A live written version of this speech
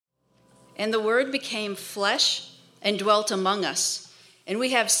And the Word became flesh and dwelt among us. And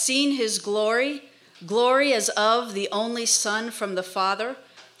we have seen his glory, glory as of the only Son from the Father,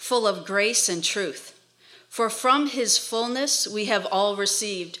 full of grace and truth. For from his fullness we have all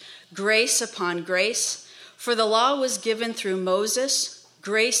received grace upon grace. For the law was given through Moses,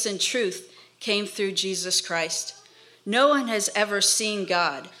 grace and truth came through Jesus Christ. No one has ever seen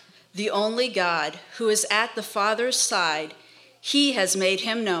God, the only God, who is at the Father's side. He has made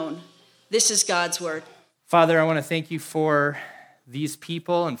him known. This is God's word. Father, I want to thank you for these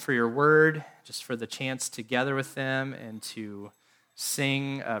people and for your word, just for the chance to gather with them and to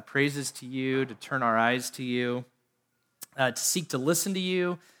sing praises to you, to turn our eyes to you, to seek to listen to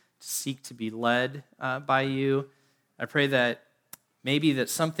you, to seek to be led by you. I pray that maybe that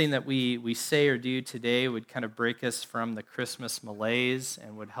something that we say or do today would kind of break us from the Christmas malaise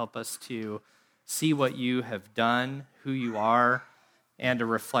and would help us to see what you have done, who you are, and to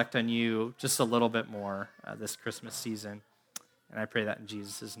reflect on you just a little bit more this Christmas season. And I pray that in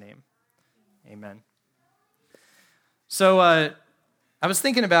Jesus' name. Amen. So I was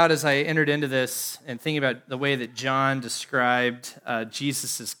thinking about, as I entered into this and thinking about the way that John described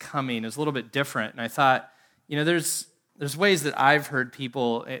Jesus' coming, is a little bit different. And I thought, there's ways that I've heard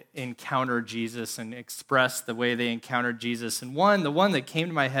people encounter Jesus and express the way they encountered Jesus. And the one that came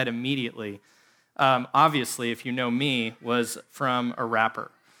to my head immediately, obviously, if you know me, was from a rapper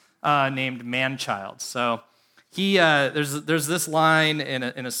named Manchild. So there's this line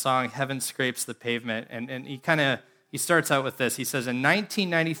in a song, "Heaven Scrapes the Pavement," and he starts out with this. He says, "In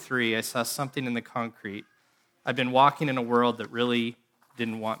 1993, I saw something in the concrete. I've been walking in a world that really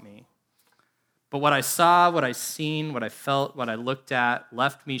didn't want me. But what I saw, what I seen, what I felt, what I looked at,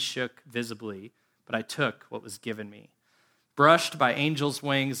 left me shook visibly, but I took what was given me. Brushed by angels'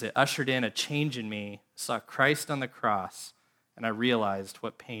 wings, it ushered in a change in me. Saw Christ on the cross, and I realized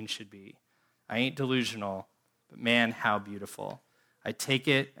what pain should be. I ain't delusional, but man, how beautiful. I take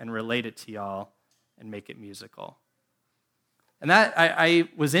it and relate it to y'all and make it musical." And that I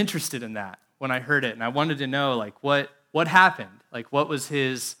was interested in that when I heard it, and I wanted to know what happened? What was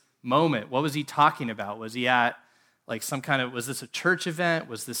his moment? What was he talking about? Was he at was this a church event?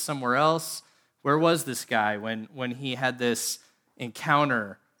 Was this somewhere else? Where was this guy when he had this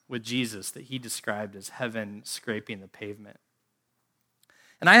encounter with Jesus that he described as heaven scraping the pavement?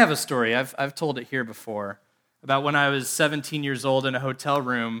 And I have a story, I've told it here before, about when I was 17 years old in a hotel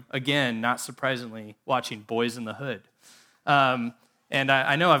room, again, not surprisingly, watching Boys in the Hood. And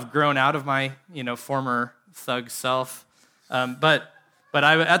I know I've grown out of my former thug self, but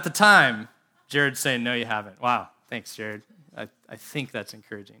I, at the time, Jared's saying, "No, you haven't." Wow, thanks, Jared. I think that's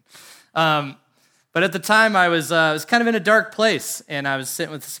encouraging. But at the time, I was kind of in a dark place, and I was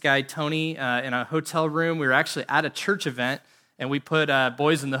sitting with this guy, Tony, in a hotel room. We were actually at a church event, and we put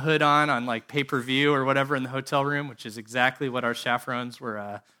Boys in the Hood on pay-per-view or whatever in the hotel room, which is exactly what our chaperones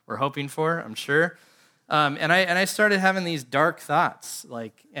were hoping for, I'm sure. And I started having these dark thoughts,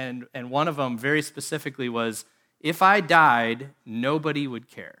 and one of them very specifically was, if I died, nobody would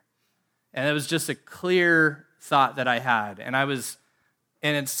care. And it was just a clear thought that I had.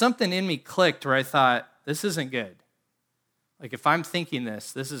 And something in me clicked where I thought, this isn't good. If I'm thinking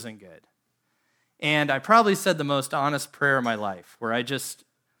this isn't good. And I probably said the most honest prayer of my life, where I just,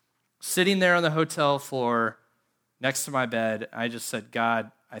 sitting there on the hotel floor next to my bed, I just said,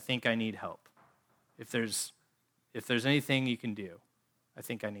 "God, I think I need help. If there's anything you can do, I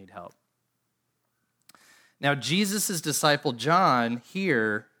think I need help." Now, Jesus' disciple John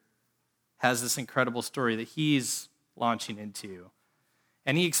here has this incredible story that he's launching into.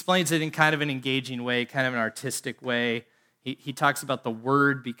 And he explains it in kind of an engaging way, kind of an artistic way. He talks about the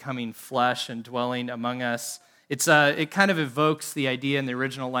Word becoming flesh and dwelling among us. It kind of evokes the idea in the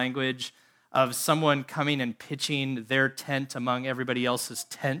original language of someone coming and pitching their tent among everybody else's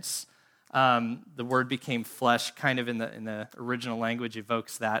tents. The Word became flesh, kind of in the original language,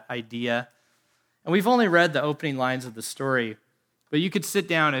 evokes that idea. And we've only read the opening lines of the story, but you could sit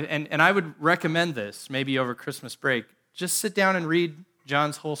down, and I would recommend this, maybe over Christmas break. Just sit down and read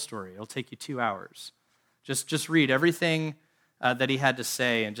John's whole story. It'll take you 2 hours. Just read everything that he had to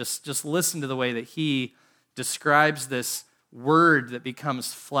say, and just listen to the way that he describes this Word that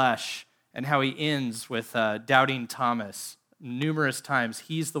becomes flesh, and how he ends with doubting Thomas. Numerous times,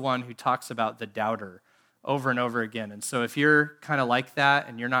 he's the one who talks about the doubter over and over again. And so if you're kind of like that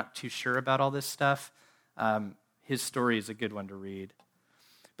and you're not too sure about all this stuff, his story is a good one to read.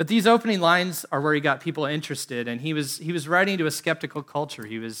 But these opening lines are where he got people interested, and he was writing to a skeptical culture.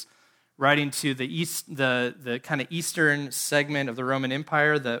 He was writing to the kind of eastern segment of the Roman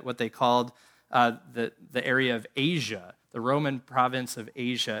Empire, what they called the area of Asia, the Roman province of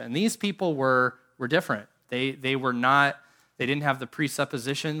Asia. And these people were different. They didn't have the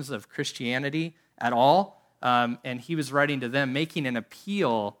presuppositions of Christianity at all. And he was writing to them, making an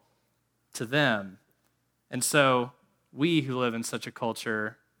appeal to them. And so we who live in such a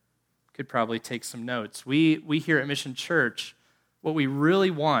culture could probably take some notes. We here at Mission Church, what we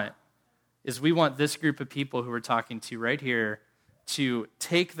really want is we want this group of people who we're talking to right here to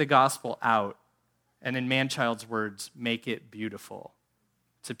take the gospel out and, in Manchild's words, make it beautiful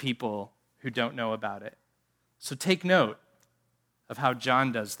to people who don't know about it. So take note of how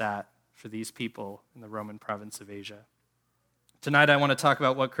John does that for these people in the Roman province of Asia. Tonight I want to talk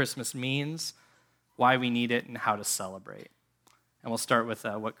about what Christmas means, why we need it, and how to celebrate. And we'll start with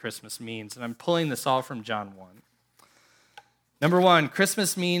what Christmas means. And I'm pulling this all from John 1. Number 1,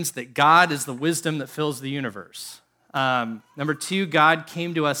 Christmas means that God is the wisdom that fills the universe. Number 2, God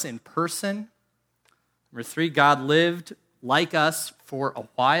came to us in person. Number 3, God lived like us for a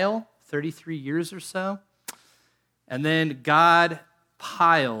while, 33 years or so. And then God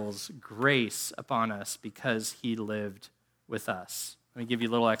piles grace upon us because he lived with us. Let me give you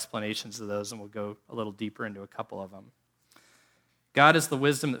little explanations of those, and we'll go a little deeper into a couple of them. God is the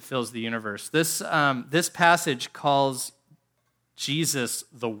wisdom that fills the universe. This passage calls Jesus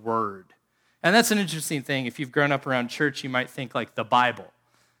the Word. And that's an interesting thing. If you've grown up around church, you might think like the Bible,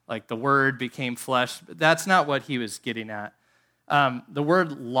 like the Word became flesh. But that's not what he was getting at. The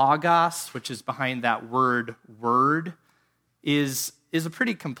word logos, which is behind that word, is a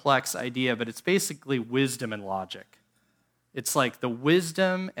pretty complex idea, but it's basically wisdom and logic. It's like the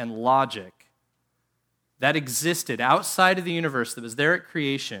wisdom and logic that existed outside of the universe that was there at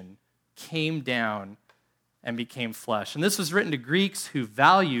creation came down and became flesh. And this was written to Greeks who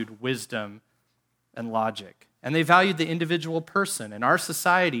valued wisdom and logic. And they valued the individual person. And our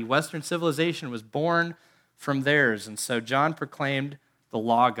society, Western civilization, was born from theirs. And so John proclaimed the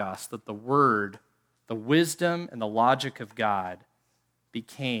Logos, that the Word, the wisdom and the logic of God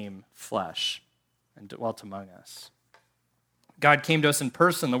became flesh and dwelt among us. God came to us in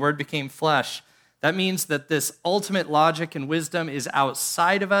person. The Word became flesh. That means that this ultimate logic and wisdom is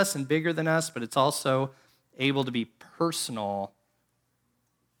outside of us and bigger than us, but it's also able to be personal.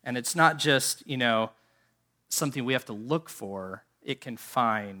 And it's not just, something we have to look for. It can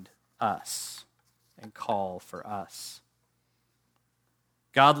find us and call for us.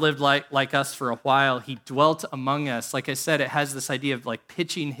 God lived like us for a while. He dwelt among us. Like I said, it has this idea of like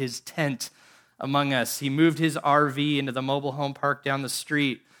pitching his tent among us. He moved his RV into the mobile home park down the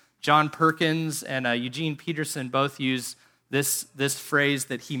street. John Perkins and Eugene Peterson both use this phrase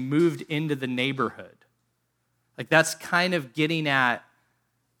that he moved into the neighborhood. Like that's kind of getting at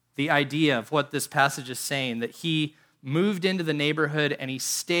the idea of what this passage is saying, that he moved into the neighborhood and he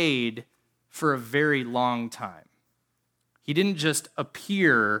stayed for a very long time. He didn't just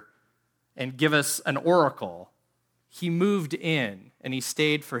appear and give us an oracle. He moved in and he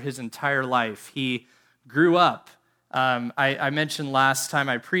stayed for his entire life. He grew up. I mentioned last time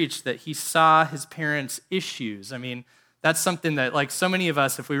I preached that he saw his parents' issues. I mean, that's something that, like so many of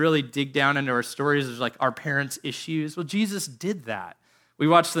us, if we really dig down into our stories, there's like our parents' issues. Well, Jesus did that. We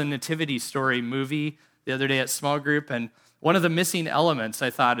watched the Nativity Story movie the other day at small group, and one of the missing elements,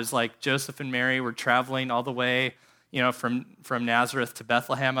 I thought, is like Joseph and Mary were traveling all the way, from Nazareth to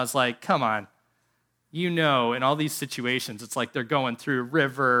Bethlehem. I was like, come on. In all these situations, it's like they're going through a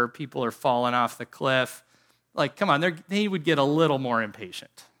river, people are falling off the cliff. Like, come on, they would get a little more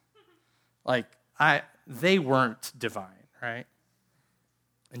impatient. They weren't divine, right?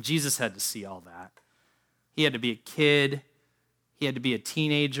 And Jesus had to see all that. He had to be a kid. He had to be a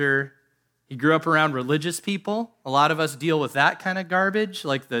teenager. He grew up around religious people. A lot of us deal with that kind of garbage,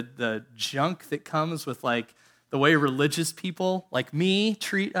 like the junk that comes with like the way religious people like me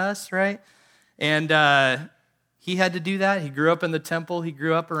treat us, right? And he had to do that. He grew up in the temple. He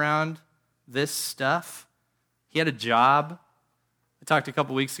grew up around this stuff. He had a job. I talked a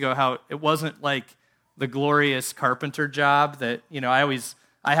couple weeks ago how it wasn't like the glorious carpenter job that,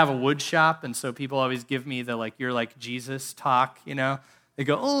 I have a wood shop, and so people always give me the like, you're like Jesus talk, They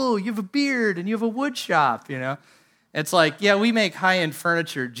go, oh, you have a beard and you have a wood shop, It's like, yeah, we make high-end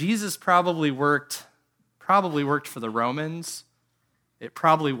furniture. Jesus probably worked for the Romans. It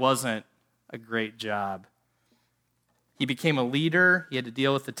probably wasn't a great job. He became a leader. He had to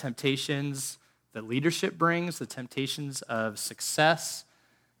deal with the temptations that leadership brings, the temptations of success.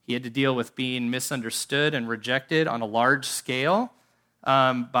 He had to deal with being misunderstood and rejected on a large scale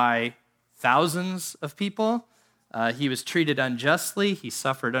by thousands of people. He was treated unjustly. He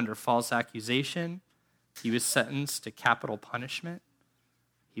suffered under false accusation. He was sentenced to capital punishment.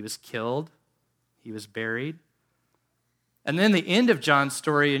 He was killed. He was buried. And then the end of John's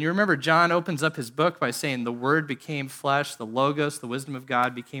story, and you remember John opens up his book by saying the Word became flesh, the Logos, the wisdom of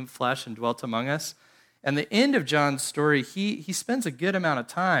God became flesh and dwelt among us. And the end of John's story, he spends a good amount of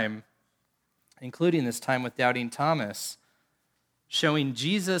time, including this time with doubting Thomas, showing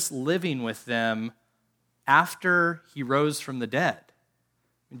Jesus living with them after he rose from the dead.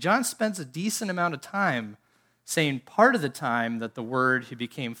 And John spends a decent amount of time saying part of the time that the Word who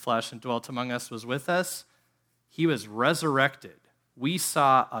became flesh and dwelt among us was with us, he was resurrected. We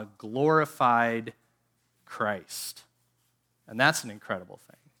saw a glorified Christ. And that's an incredible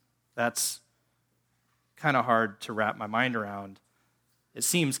thing. That's kind of hard to wrap my mind around. It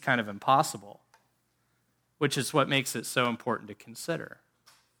seems kind of impossible, which is what makes it so important to consider.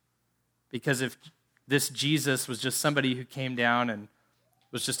 Because if this Jesus was just somebody who came down and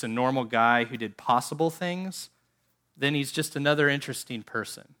was just a normal guy who did possible things, then he's just another interesting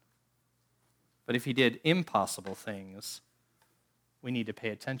person. But if he did impossible things, we need to pay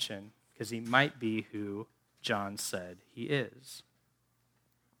attention because he might be who John said he is.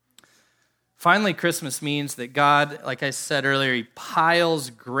 Finally, Christmas means that God, like I said earlier, he piles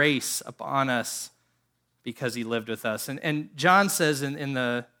grace upon us because he lived with us. And John says in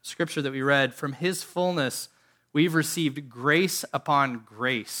the scripture that we read, from his fullness, we've received grace upon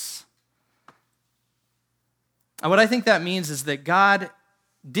grace. And what I think that means is that God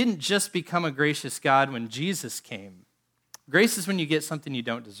didn't just become a gracious God when Jesus came. Grace is when you get something you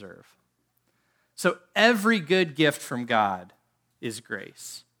don't deserve. So every good gift from God is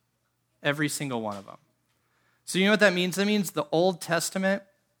grace. Every single one of them. So you know what that means? That means the Old Testament,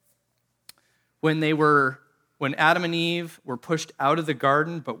 when Adam and Eve were pushed out of the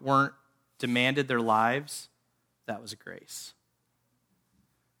garden but weren't demanded their lives, that was grace.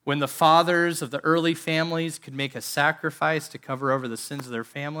 When the fathers of the early families could make a sacrifice to cover over the sins of their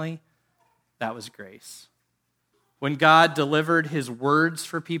family, that was grace. When God delivered his words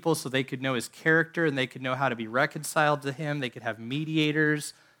for people so they could know his character and they could know how to be reconciled to him, they could have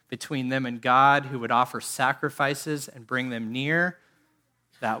mediators between them and God who would offer sacrifices and bring them near,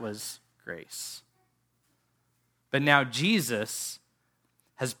 that was grace. But now Jesus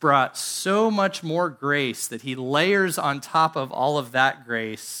has brought so much more grace that he layers on top of all of that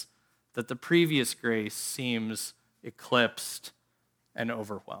grace that the previous grace seems eclipsed and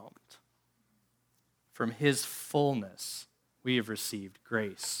overwhelmed. From his fullness, we have received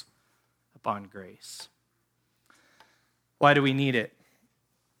grace upon grace. Why do we need it?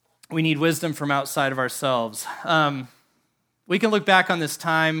 We need wisdom from outside of ourselves. We can look back on this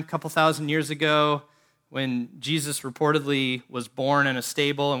time a couple thousand years ago when Jesus reportedly was born in a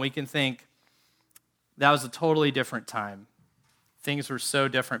stable, and we can think that was a totally different time. Things were so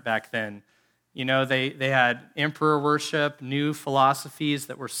different back then. You know, they had emperor worship, new philosophies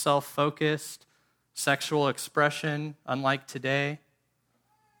that were self-focused, sexual expression, unlike today.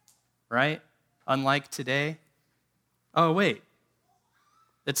 Right? Unlike today. Oh, wait.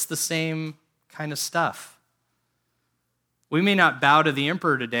 It's the same kind of stuff. We may not bow to the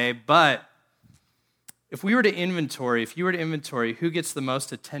emperor today, but if you were to inventory who gets the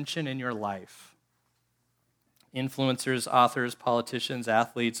most attention in your life, influencers, authors, politicians,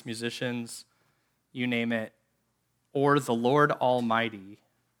 athletes, musicians, you name it, or the Lord Almighty,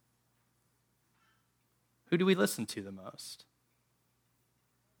 who do we listen to the most?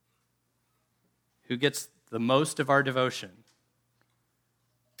 Who gets the most of our devotion?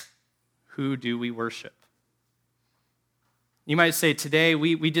 Who do we worship? You might say today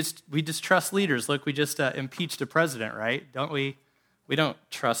we just trust leaders. Look, we just impeached a president, right? Don't we? We don't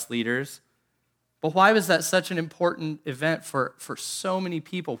trust leaders. But why was that such an important event for so many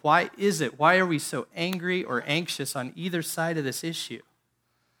people? Why is it? Why are we so angry or anxious on either side of this issue?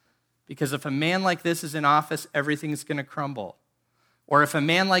 Because if a man like this is in office, everything's going to crumble. Or if a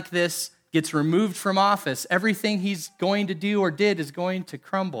man like this gets removed from office, everything he's going to do or did is going to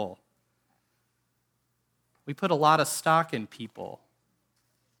crumble. We put a lot of stock in people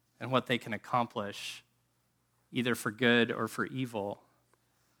and what they can accomplish, either for good or for evil.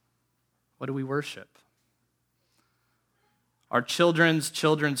 What do we worship? Our children's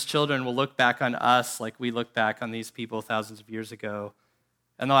children will look back on us like we look back on these people thousands of years ago,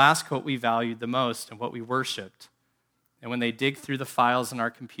 and they'll ask what we valued the most and what we worshiped. And when they dig through the files in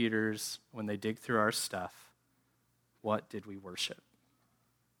our computers, when they dig through our stuff, what did we worship?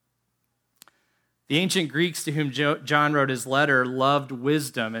 The ancient Greeks to whom John wrote his letter loved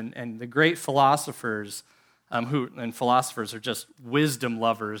wisdom, and the great philosophers, and philosophers are just wisdom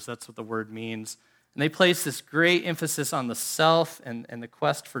lovers, that's what the word means. And they place this great emphasis on the self and the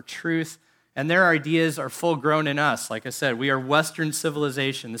quest for truth, and their ideas are full grown in us. Like I said, we are Western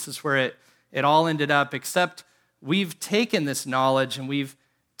civilization. This is where it all ended up, except we've taken this knowledge and we've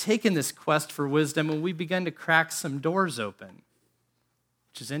taken this quest for wisdom and we've begun to crack some doors open,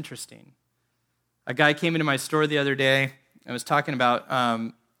 which is interesting. A guy came into my store the other day and was talking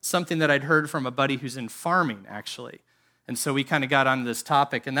about something that I'd heard from a buddy who's in farming, actually. And so we kind of got on this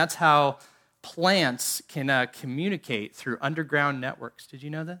topic, and that's how plants can communicate through underground networks. Did you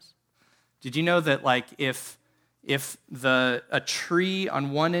know this? Did you know that, like, if a tree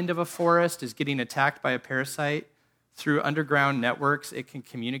on one end of a forest is getting attacked by a parasite, through underground networks, it can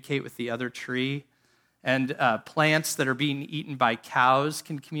communicate with the other tree? And plants that are being eaten by cows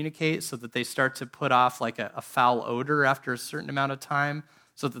can communicate so that they start to put off like a foul odor after a certain amount of time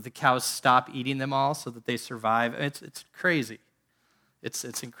so that the cows stop eating them all so that they survive. It's crazy. It's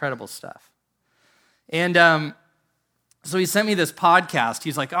incredible stuff. And so he sent me this podcast.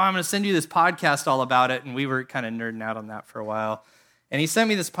 He's like, I'm going to send you this podcast all about it. And we were kind of nerding out on that for a while. And he sent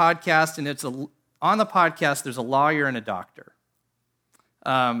me this podcast, and on the podcast, there's a lawyer and a doctor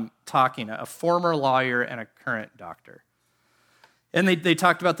talking, a former lawyer and a current doctor. And they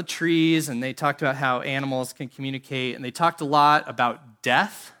talked about the trees, and they talked about how animals can communicate, and they talked a lot about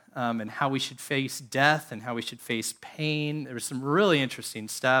death and how we should face death and how we should face pain. There was some really interesting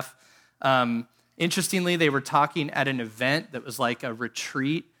stuff. Interestingly, they were talking at an event that was like a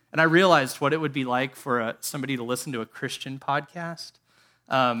retreat, and I realized what it would be like for somebody to listen to a Christian podcast.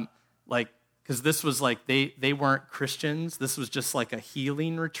 Because this was like, they weren't Christians. This was just like a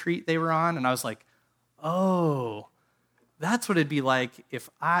healing retreat they were on. And I was like, oh, that's what it'd be like if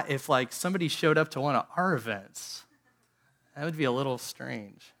like somebody showed up to one of our events. That would be a little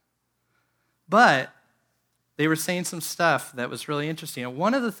strange. But they were saying some stuff that was really interesting. And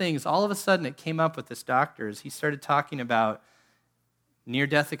one of the things, all of a sudden it came up with this doctor, is he started talking about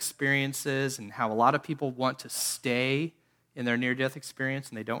near-death experiences and how a lot of people want to stay in their near-death experience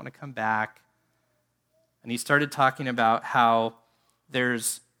and they don't want to come back. And he started talking about how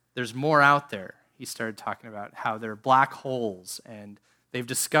there's more out there. He started talking about how there are black holes, and they've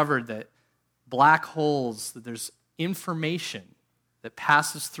discovered that black holes, that there's information that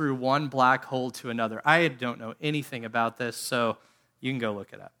passes through one black hole to another. I don't know anything about this, so you can go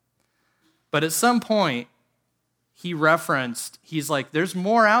look it up. But at some point, he's like, there's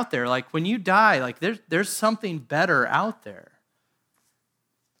more out there. Like, when you die, like there's something better out there.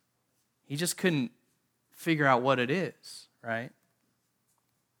 He just couldn't figure out what it is, right?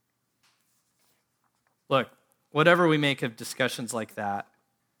 Look, whatever we make of discussions like that,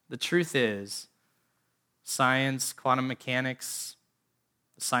 the truth is, science, quantum mechanics,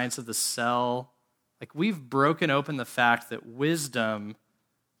 the science of the cell, like, we've broken open the fact that wisdom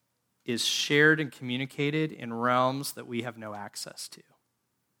is shared and communicated in realms that we have no access to.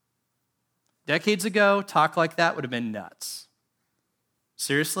 Decades ago, talk like that would have been nuts.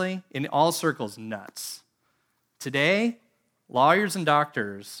 Seriously, in all circles, nuts. Today, lawyers and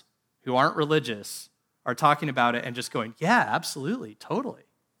doctors who aren't religious are talking about it and just going, yeah, absolutely, totally.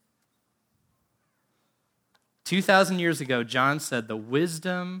 2,000 years ago, John said the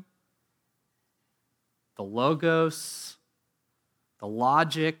wisdom, the logos, the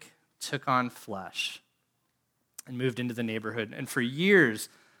logic took on flesh and moved into the neighborhood. And for years,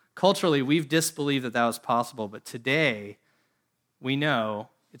 culturally, we've disbelieved that was possible, but today, we know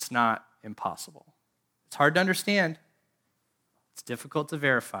it's not impossible. It's hard to understand. It's difficult to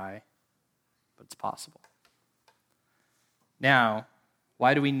verify, but it's possible. Now,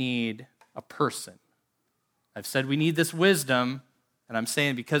 why do we need a person? I've said we need this wisdom, and I'm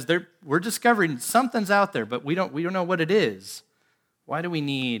saying because we're discovering something's out there, but we don't know what it is. Why do we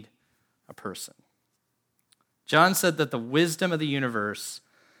need a person? John said that the wisdom of the universe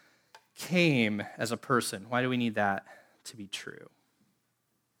came as a person. Why do we need that to be true?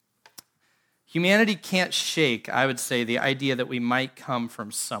 Humanity can't shake, I would say, the idea that we might come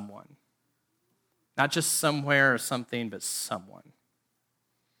from someone. Not just somewhere or something, but someone.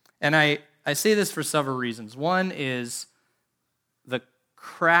 And I say this for several reasons. One is the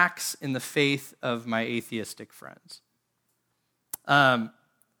cracks in the faith of my atheistic friends. When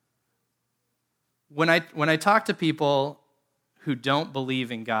I talk to people who don't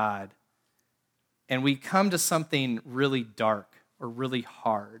believe in God, and we come to something really dark or really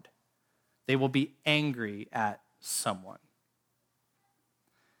hard, they will be angry at someone.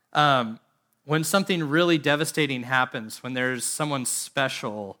 When something really devastating happens, when there's someone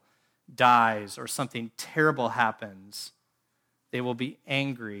special dies or something terrible happens, they will be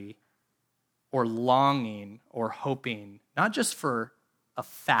angry or longing or hoping, not just for a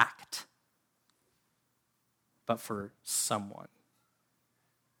fact, but for someone.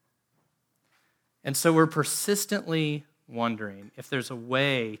 And so we're persistently wondering if there's a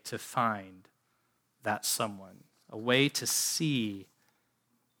way to find that someone, a way to see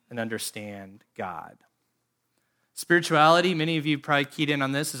and understand God. Spirituality, many of you probably keyed in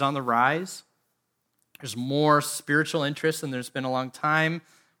on this, is on the rise. There's more spiritual interest than there's been a long time,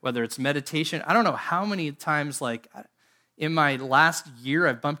 whether it's meditation. I don't know how many times, like, in my last year,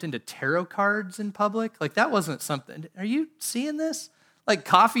 I've bumped into tarot cards in public. Like, that wasn't something. Are you seeing this? Like,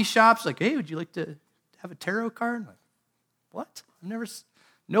 coffee shops, like, hey, would you like to have a tarot card? I'm like, what?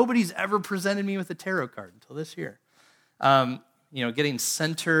 Nobody's ever presented me with a tarot card until this year. Getting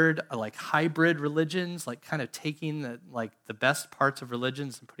centered, like hybrid religions, like kind of taking the best parts of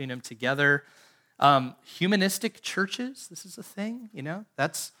religions and putting them together. Humanistic churches, this is a thing,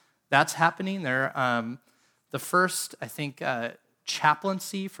 that's happening. There, the first, I think,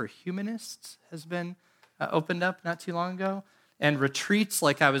 chaplaincy for humanists has been opened up not too long ago. And retreats,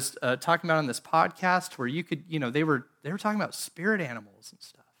 like I was talking about on this podcast, where you could, they were talking about spirit animals and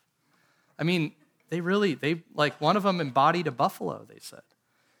stuff. I mean, they like one of them embodied a buffalo, they said.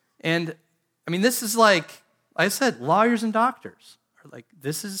 And I mean, this is like I said, lawyers and doctors are like,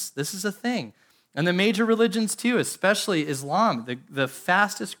 this is a thing. And the major religions too, especially Islam, the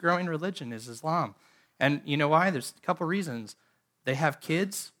fastest growing religion is Islam. And you know why? There's a couple reasons. They have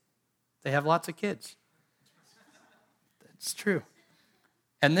kids. They have lots of kids. It's true.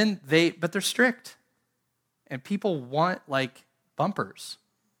 And then but they're strict. And people want like bumpers.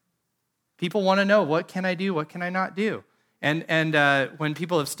 People want to know, what can I do? What can I not do? And when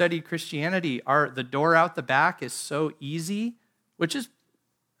people have studied Christianity, the door out the back is so easy, which is,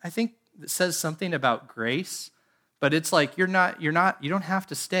 I think, it says something about grace. But it's like you don't have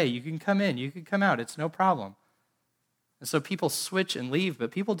to stay. You can come in, you can come out. It's no problem. And so people switch and leave,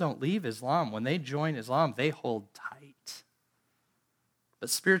 but people don't leave Islam. When they join Islam, they hold tight.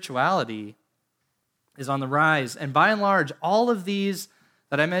 But spirituality is on the rise. And by and large, all of these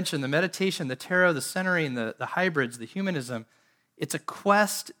that I mentioned, the meditation, the tarot, the centering, the hybrids, the humanism, it's a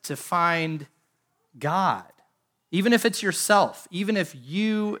quest to find God. Even if it's yourself, even if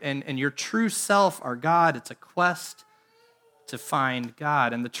you and your true self are God, it's a quest to find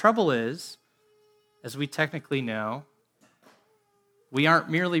God. And the trouble is, as we technically know, we aren't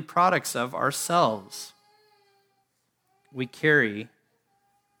merely products of ourselves. We carry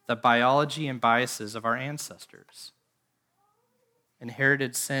the biology and biases of our ancestors.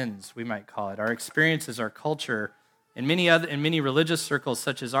 Inherited sins, we might call it. Our experiences, our culture. In many religious circles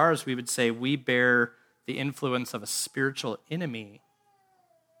such as ours, we would say we bear the influence of a spiritual enemy.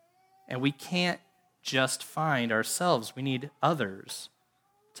 And we can't just find ourselves. We need others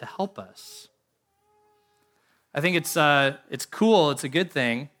to help us. I think it's cool, it's a good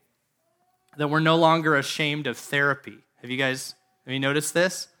thing that we're no longer ashamed of therapy. Have you noticed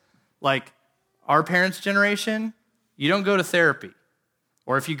this? Like our parents' generation, you don't go to therapy.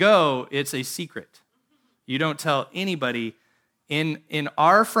 Or if you go, it's a secret. You don't tell anybody. In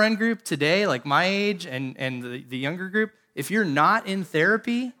our friend group today, like my age and the younger group, if you're not in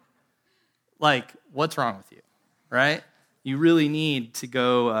therapy, like what's wrong with you, right? You really need to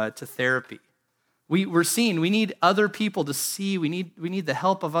go to therapy. We need other people to see. We need the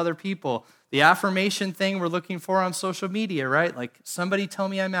help of other people. The affirmation thing we're looking for on social media, right? Like somebody tell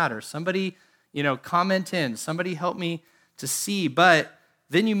me I matter. Somebody, comment in. Somebody help me to see. But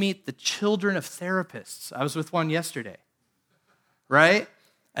then you meet the children of therapists. I was with one yesterday, right?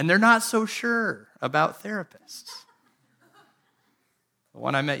 And they're not so sure about therapists. The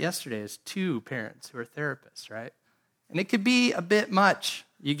one I met yesterday is 2 parents who are therapists, right? And it could be a bit much.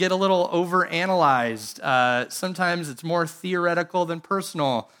 You get a little overanalyzed. Sometimes it's more theoretical than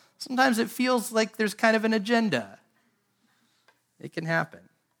personal. Sometimes it feels like there's kind of an agenda. It can happen.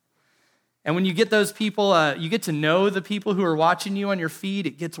 And when you get those people, you get to know the people who are watching you on your feed,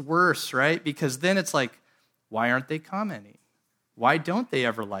 it gets worse, right? Because then it's like, why aren't they commenting? Why don't they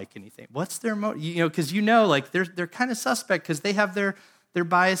ever like anything? What's their motive? Because like they're kind of suspect because they have their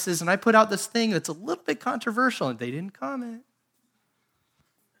biases. And I put out this thing that's a little bit controversial, and they didn't comment.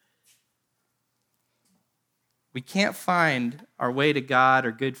 We can't find our way to God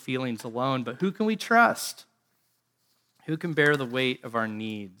or good feelings alone, but who can we trust? Who can bear the weight of our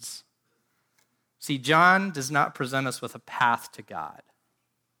needs? See, John does not present us with a path to God.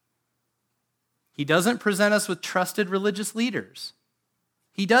 He doesn't present us with trusted religious leaders.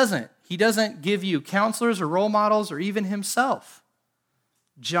 He doesn't. He doesn't give you counselors or role models or even himself.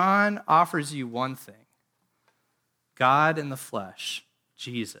 John offers you one thing: God in the flesh,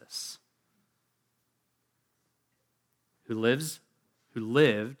 Jesus, who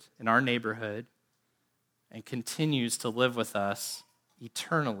lived in our neighborhood and continues to live with us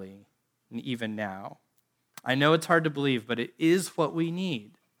eternally and even now. I know it's hard to believe, but it is what we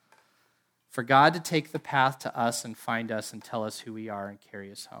need. for God to take the path to us and find us and tell us who we are and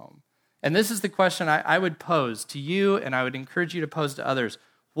carry us home. And this is the question I would pose to you, and I would encourage you to pose to others.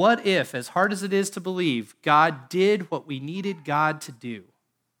 What if, as hard as it is to believe, God did what we needed God to do?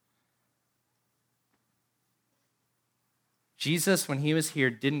 Jesus, when he was here,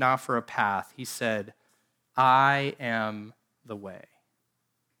 didn't offer a path. He said, I am the way.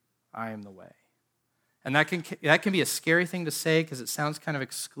 I am the way. And that can be a scary thing to say because it sounds kind of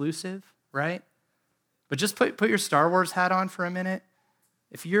exclusive, right? But just put your Star Wars hat on for a minute.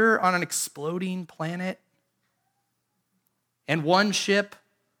 If you're on an exploding planet and one ship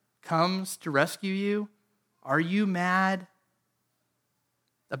comes to rescue you, are you mad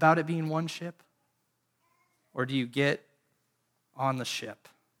about it being one ship? Or do you get on the ship?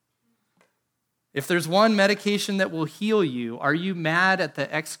 If there's one medication that will heal you, are you mad at the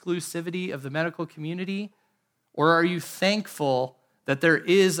exclusivity of the medical community? Or are you thankful that there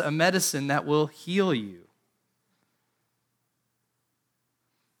is a medicine that will heal you?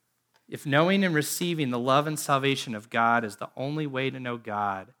 If knowing and receiving the love and salvation of God is the only way to know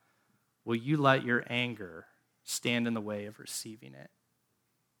God, will you let your anger stand in the way of receiving it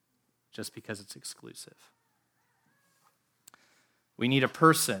just because it's exclusive? We need a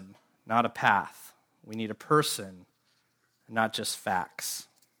person, not a path. We need a person, not just facts.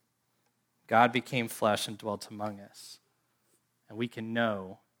 God became flesh and dwelt among us, and we can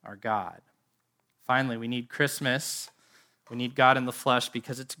know our God. Finally, we need Christmas. We need God in the flesh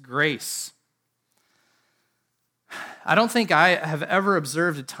because it's grace. I don't think I have ever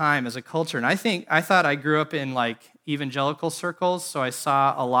observed a time as a culture, and I thought I grew up in like evangelical circles, so I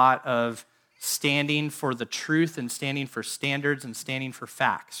saw a lot of standing for the truth and standing for standards and standing for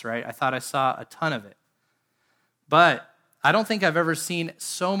facts, right? I thought I saw a ton of it. But I don't think I've ever seen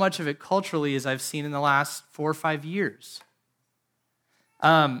so much of it culturally as I've seen in the last 4 or 5 years.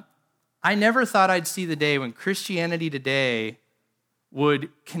 I never thought I'd see the day when Christianity Today would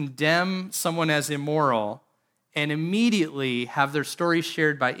condemn someone as immoral and immediately have their story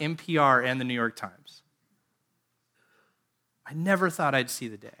shared by NPR and the New York Times. I never thought I'd see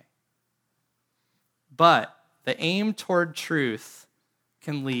the day. But the aim toward truth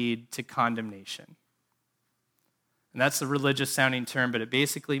can lead to condemnation. And that's the religious sounding term, but it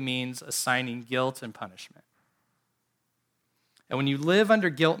basically means assigning guilt and punishment. And when you live under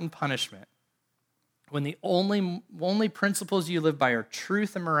guilt and punishment, when the only principles you live by are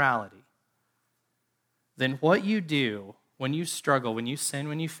truth and morality, then what you do when you struggle, when you sin,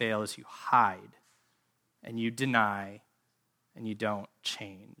 when you fail, is you hide and you deny and you don't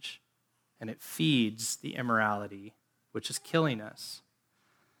change. And it feeds the immorality which is killing us.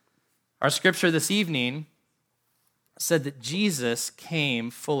 Our scripture this evening said that Jesus came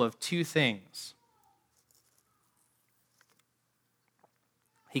full of two things.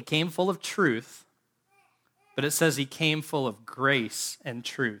 He came full of truth, but it says he came full of grace and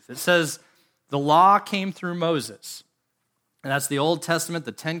truth. It says the law came through Moses, and that's the Old Testament,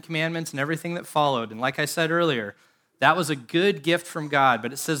 the 10 Commandments, and everything that followed. And like I said earlier, that was a good gift from God,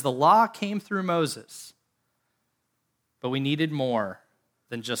 but it says the law came through Moses. But we needed more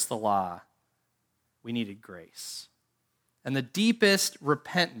than just the law. We needed grace. And the deepest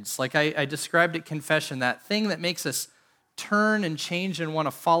repentance, like I described at confession, that thing that makes us turn and change and want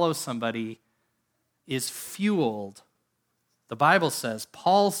to follow somebody, is fueled, the Bible says,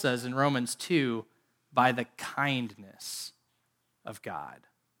 Paul says in Romans 2, by the kindness of God.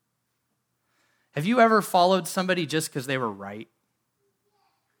 Have you ever followed somebody just because they were right?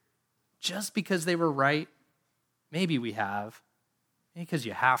 Just because they were right? Maybe we have. Maybe because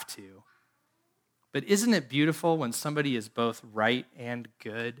you have to. But isn't it beautiful when somebody is both right and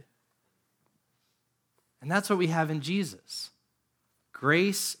good? And that's what we have in Jesus.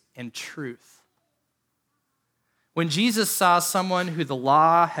 Grace and truth. When Jesus saw someone who the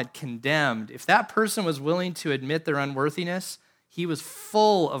law had condemned, if that person was willing to admit their unworthiness, he was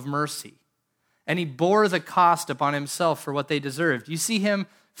full of mercy. And he bore the cost upon himself for what they deserved. You see him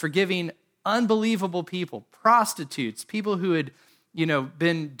forgiving unbelievable people, prostitutes, people who had,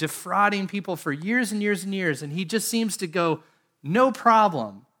 been defrauding people for years and years and years, and he just seems to go, no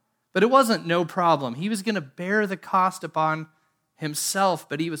problem. But it wasn't no problem. He was going to bear the cost upon himself,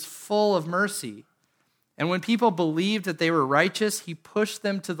 but he was full of mercy. And when people believed that they were righteous, he pushed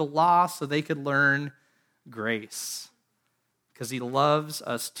them to the law so they could learn grace. Because he loves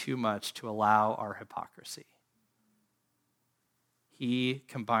us too much to allow our hypocrisy. He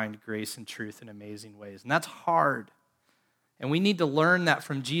combined grace and truth in amazing ways. And that's hard. And we need to learn that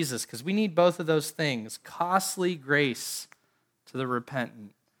from Jesus because we need both of those things. Costly grace to the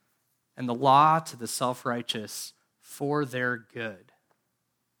repentant and the law to the self-righteous for their good.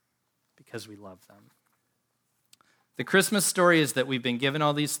 because we love them. The Christmas story is that we've been given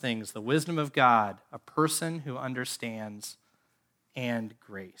all these things, the wisdom of God, a person who understands, and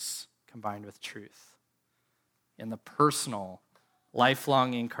grace combined with truth in the personal,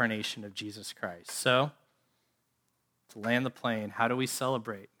 lifelong incarnation of Jesus Christ. So, to land the plane, how do we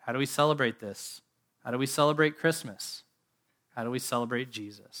celebrate? How do we celebrate this? How do we celebrate Christmas? How do we celebrate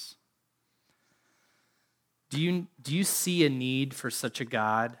Jesus? Do you see a need for such a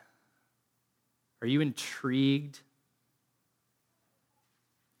God? Are you intrigued?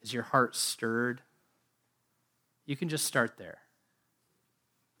 Is your heart stirred? You can just start there.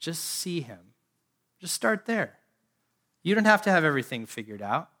 Just see him. Just start there. You don't have to have everything figured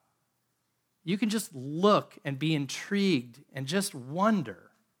out. You can just look and be intrigued and just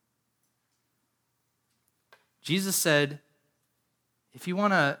wonder. Jesus said, if you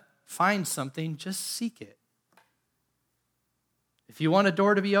want to find something, just seek it. If you want a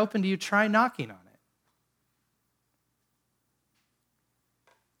door to be open to you, try knocking on it.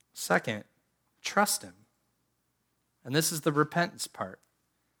 Second, trust him. And this is the repentance part.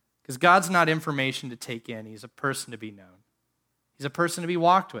 Because God's not information to take in. He's a person to be known. He's a person to be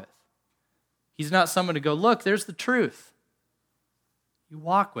walked with. He's not someone to go, look, there's the truth. You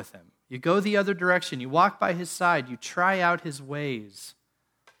walk with him. You go the other direction. You walk by his side. You try out his ways.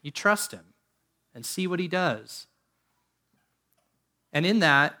 You trust him and see what he does. And in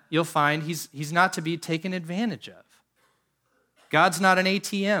that, you'll find he's not to be taken advantage of. God's not an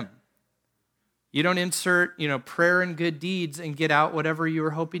ATM. You don't insert, prayer and good deeds and get out whatever you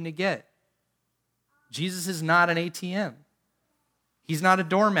were hoping to get. Jesus is not an ATM. He's not a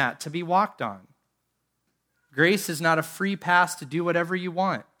doormat to be walked on. Grace is not a free pass to do whatever you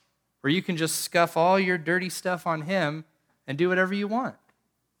want, where you can just scuff all your dirty stuff on him and do whatever you want.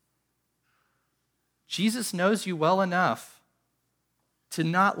 Jesus knows you well enough to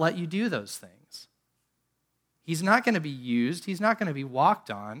not let you do those things. He's not going to be used. He's not going to be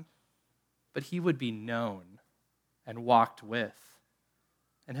walked on, but he would be known and walked with.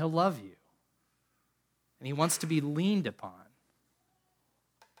 And he'll love you. And he wants to be leaned upon.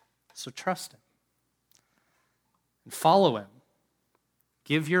 So trust him. And follow him.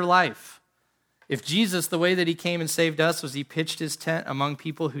 Give your life. If Jesus, the way that he came and saved us was he pitched his tent among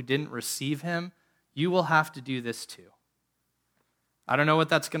people who didn't receive him, you will have to do this too. I don't know what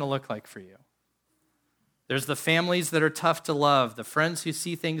that's going to look like for you. There's the families that are tough to love, the friends who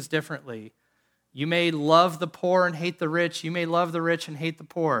see things differently. You may love the poor and hate the rich. You may love the rich and hate the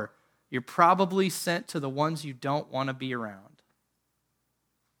poor. You're probably sent to the ones you don't want to be around.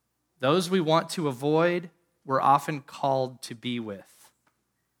 Those we want to avoid, we're often called to be with.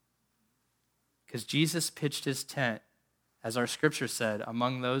 Because Jesus pitched his tent, as our scripture said,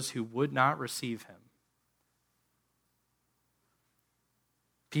 among those who would not receive him.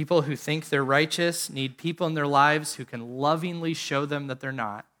 People who think they're righteous need people in their lives who can lovingly show them that they're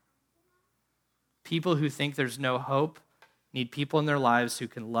not. People who think there's no hope need people in their lives who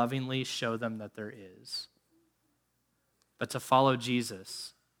can lovingly show them that there is. But to follow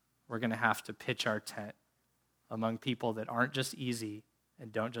Jesus, we're going to have to pitch our tent among people that aren't just easy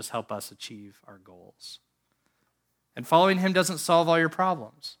and don't just help us achieve our goals. And following him doesn't solve all your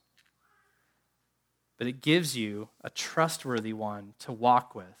problems, but it gives you a trustworthy one to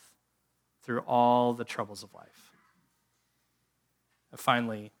walk with through all the troubles of life. And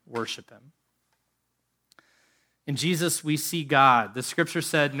finally, worship him. In Jesus, we see God. The scripture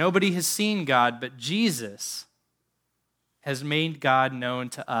said, nobody has seen God, but Jesus has made God known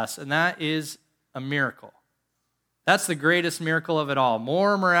to us. And that is a miracle. That's the greatest miracle of it all.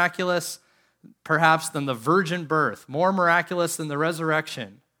 More miraculous, perhaps, than the virgin birth, more miraculous than the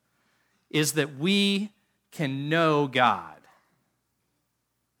resurrection, is that we can know God.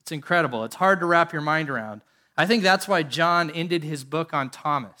 It's incredible. It's hard to wrap your mind around. I think that's why John ended his book on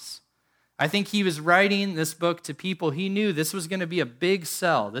Thomas. I think he was writing this book to people he knew this was going to be a big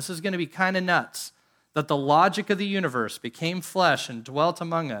sell. This was going to be kind of nuts, that the logic of the universe became flesh and dwelt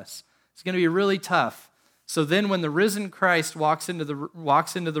among us. It's going to be really tough. So then when the risen Christ walks into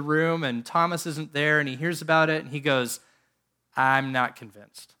the room and Thomas isn't there and he hears about it and he goes, I'm not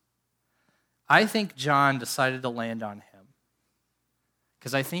convinced. I think John decided to land on him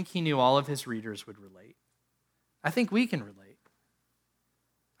because I think he knew all of his readers would relate. I think we can relate.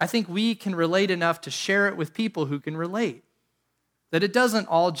 I think we can relate enough to share it with people who can relate. That it doesn't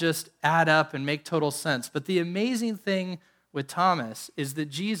all just add up and make total sense. But the amazing thing with Thomas is that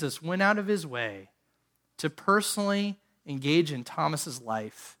Jesus went out of his way to personally engage in Thomas's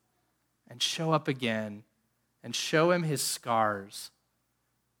life and show up again and show him his scars.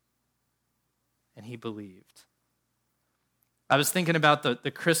 And he believed. I was thinking about the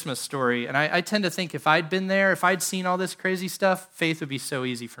Christmas story, and I tend to think if I'd been there, if I'd seen all this crazy stuff, faith would be so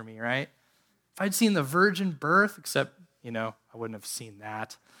easy for me, right? If I'd seen the virgin birth, except, I wouldn't have seen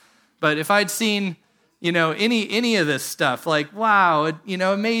that. But if I'd seen, any of this stuff, like, wow,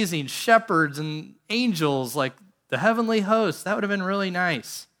 amazing, shepherds and angels, like the heavenly host, that would have been really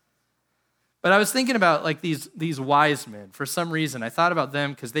nice. But I was thinking about like these wise men. For some reason, I thought about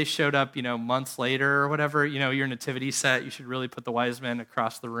them because they showed up, months later or whatever. Your nativity set, you should really put the wise men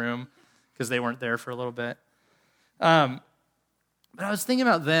across the room because they weren't there for a little bit. But I was thinking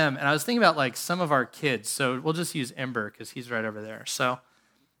about them, and I was thinking about like some of our kids. So we'll just use Ember because he's right over there. So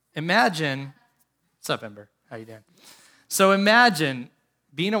imagine, what's up, Ember? How you doing? So imagine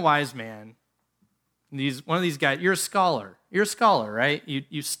being a wise man. One of these guys, you're a scholar. You're a scholar, right?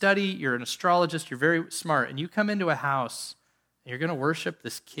 You study, you're an astrologist, you're very smart, and you come into a house and you're going to worship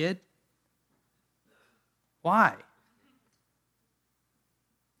this kid? Why?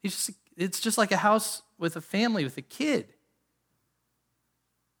 It's just like a house with a family with a kid.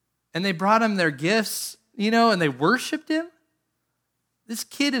 And they brought him their gifts, and they worshiped him. This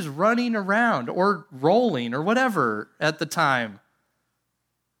kid is running around or rolling or whatever at the time.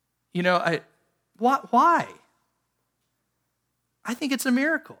 Why? I think it's a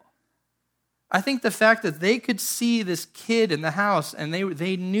miracle. I think the fact that they could see this kid in the house and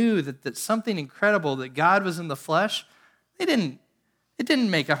they knew that something incredible, that God was in the flesh, it didn't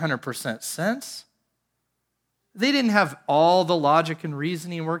make 100% sense. They didn't have all the logic and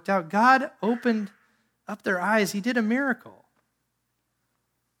reasoning worked out. God opened up their eyes. He did a miracle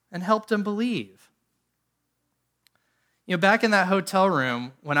and helped them believe. Back in that hotel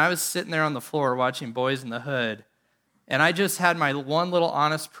room, when I was sitting there on the floor watching Boys in the Hood, and I just had my one little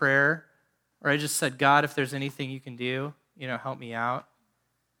honest prayer, where I just said, God, if there's anything you can do, help me out.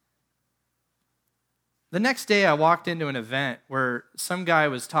 The next day, I walked into an event where some guy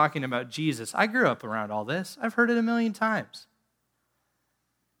was talking about Jesus. I grew up around all this. I've heard it a million times.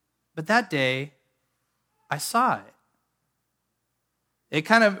 But that day, I saw it. It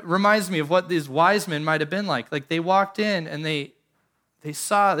kind of reminds me of what these wise men might have been like. Like they walked in and they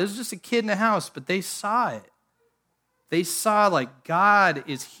saw, there was just a kid in a house, but they saw it. They saw like God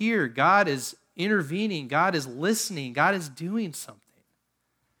is here. God is intervening. God is listening. God is doing something.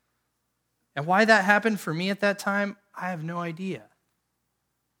 And why that happened for me at that time, I have no idea.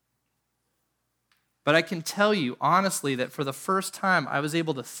 But I can tell you honestly that for the first time, I was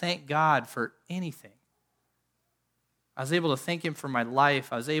able to thank God for anything. I was able to thank him for my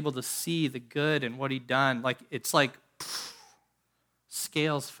life. I was able to see the good and what he'd done. It's like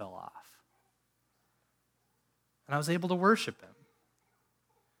scales fell off. And I was able to worship him.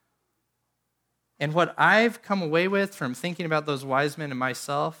 And what I've come away with from thinking about those wise men and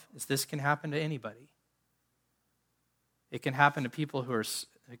myself is this can happen to anybody. It can happen to people who are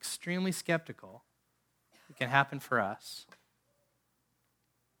extremely skeptical. It can happen for us.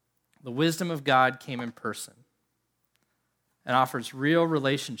 The wisdom of God came in person and offers real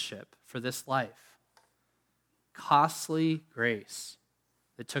relationship for this life. Costly grace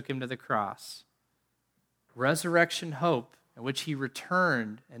that took him to the cross. Resurrection hope in which he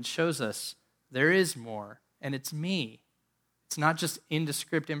returned and shows us there is more, and it's me. It's not just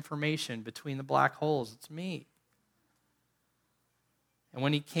indescript information between the black holes, it's me. And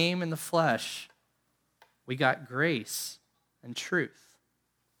when he came in the flesh, we got grace and truth.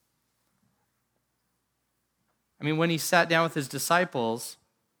 When he sat down with his disciples,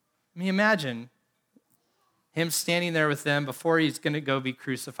 imagine him standing there with them before he's going to go be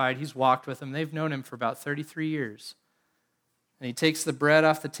crucified. He's walked with them. They've known him for about 33 years. And he takes the bread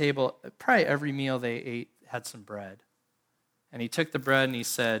off the table. Probably every meal they ate had some bread. And he took the bread and he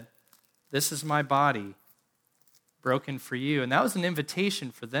said, "This is my body broken for you." And that was an invitation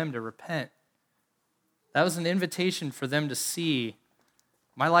for them to repent. That was an invitation for them to see,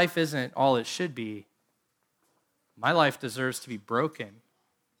 my life isn't all it should be. My life deserves to be broken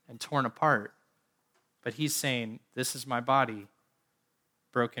and torn apart. But he's saying, this is my body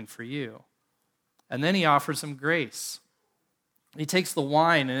broken for you. And then he offers them grace. He takes the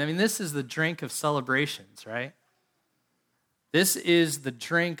wine, and this is the drink of celebrations, right? This is the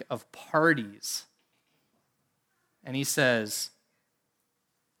drink of parties. And he says,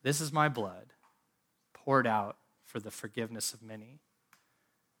 this is my blood poured out for the forgiveness of many.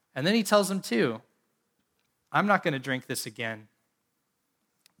 And then he tells them too, I'm not going to drink this again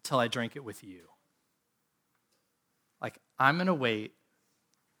until I drink it with you. I'm going to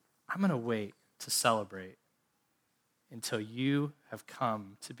wait to celebrate until you have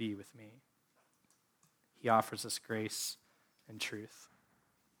come to be with me. He offers us grace and truth.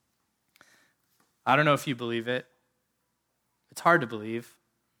 I don't know if you believe it. It's hard to believe.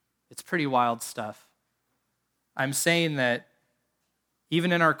 It's pretty wild stuff. I'm saying that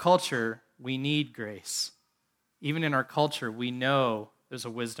even in our culture, we need grace. Even in our culture, we know there's a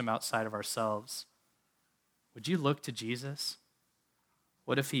wisdom outside of ourselves. Would you look to Jesus?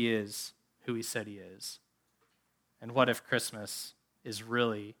 What if he is who he said he is? And what if Christmas is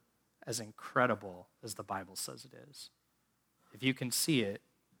really as incredible as the Bible says it is? If you can see it,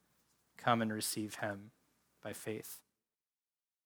 come and receive him by faith.